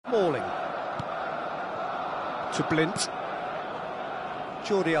Smalling. To Blint.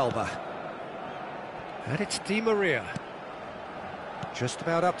 Jordi Alba. And it's Di Maria. Just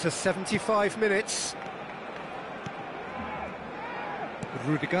about up to 75 minutes.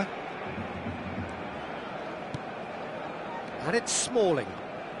 Rudiger. And it's Smalling.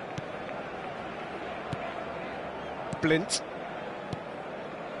 Blint.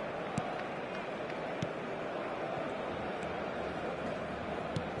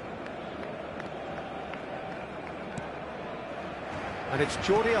 And it's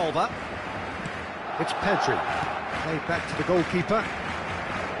Jordi Alba. It's Pedri. Played back to the goalkeeper.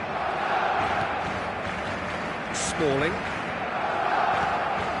 Smalling.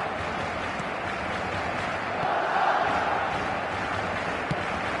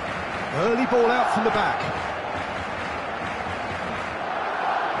 Early ball out from the back.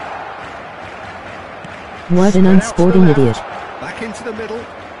 What an unsporting idiot. Back into the middle.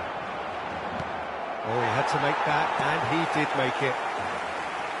 Oh, he had to make that, and he did make it.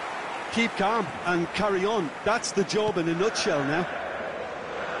 Keep calm and carry on. That's the job in a nutshell now.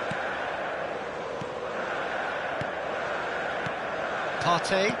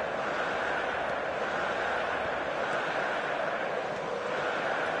 Partey.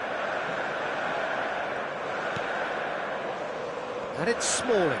 And it's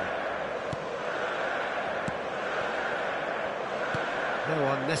Smalling.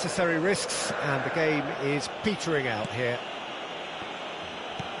 No unnecessary risks, and the game is petering out here.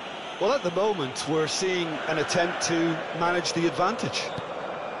 Well, at the moment, we're seeing an attempt to manage the advantage.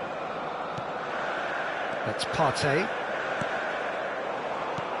 That's Partey.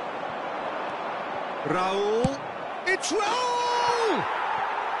 Raul. It's Raul!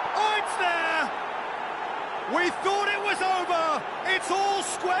 Oh, it's there! We thought it was over! It's all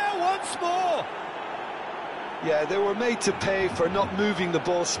square once more! Yeah, they were made to pay for not moving the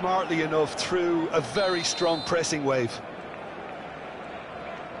ball smartly enough through a very strong pressing wave.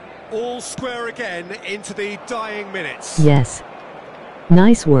 All square again into the dying minutes. Yes.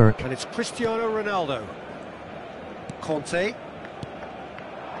 Nice work. And it's Cristiano Ronaldo. Conte.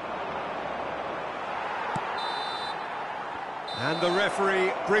 And the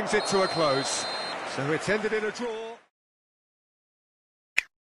referee brings it to a close. So it's ended in a draw.